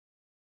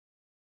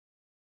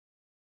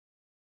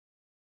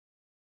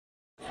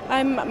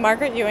I'm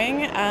Margaret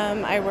Ewing.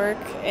 I work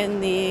in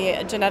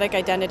the genetic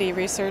identity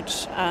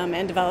research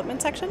and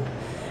development section.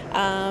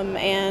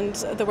 And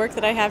the work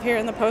that I have here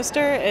in the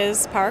poster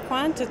is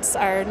PowerQuant. It's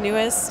our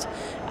newest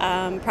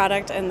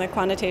product in the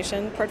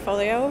quantitation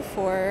portfolio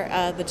for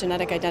the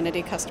genetic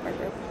identity customer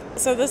group.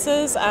 So this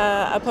is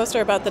a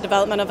poster about the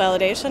developmental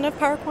validation of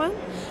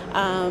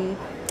PowerQuant.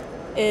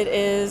 It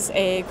is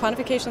a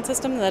quantification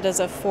system that is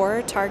a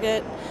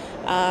 4-target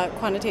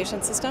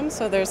quantitation system.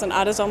 So there's an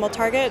autosomal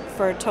target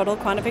for total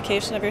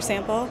quantification of your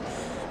sample.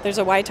 There's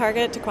a Y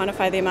target to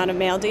quantify the amount of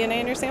male DNA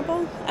in your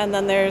sample. And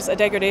then there's a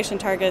degradation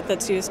target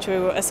that's used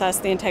to assess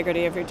the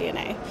integrity of your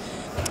DNA,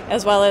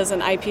 as well as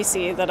an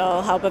IPC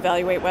that'll help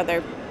evaluate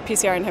whether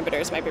PCR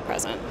inhibitors might be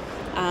present.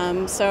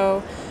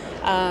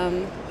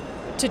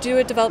 To do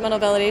a developmental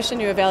validation,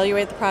 you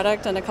evaluate the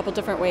product in a couple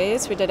different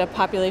ways. We did a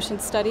population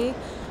study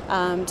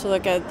to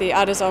look at the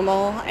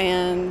autosomal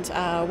and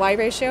Y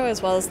ratio,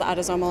 as well as the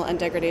autosomal and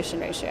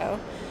degradation ratio.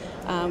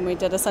 We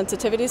did a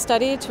sensitivity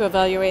study to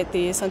evaluate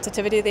the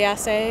sensitivity of the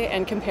assay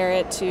and compare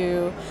it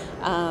to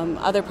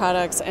other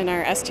products in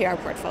our STR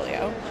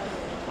portfolio.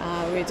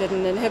 We did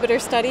an inhibitor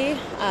study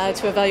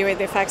to evaluate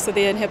the effects of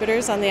the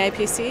inhibitors on the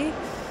IPC.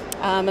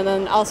 And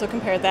then also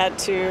compared that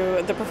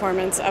to the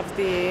performance of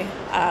the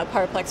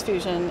PowerPlex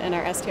fusion in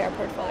our STR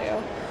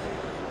portfolio.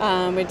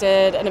 We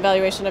did an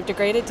evaluation of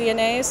degraded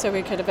DNA, so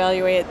we could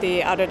evaluate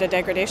the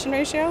auto-to-degradation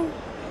ratio.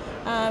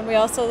 We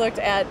also looked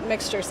at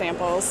mixture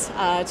samples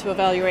to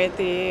evaluate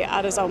the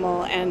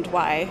autosomal and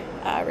Y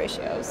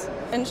ratios.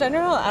 In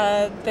general,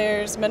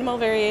 there's minimal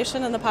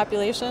variation in the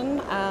population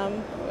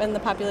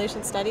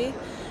study.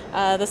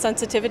 The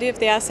sensitivity of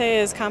the assay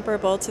is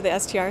comparable to the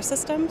STR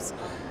systems.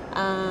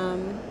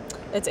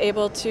 It's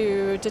able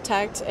to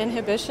detect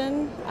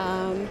inhibition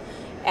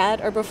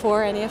at or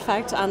before any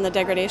effect on the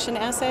degradation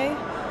assay,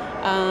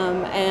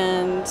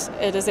 and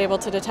it is able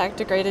to detect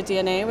degraded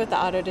DNA with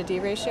the auto-to-D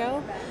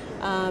ratio,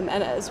 and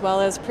as well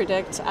as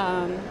predict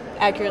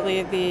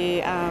accurately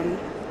the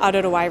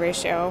auto-to-Y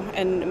ratio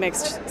in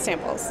mixed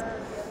samples.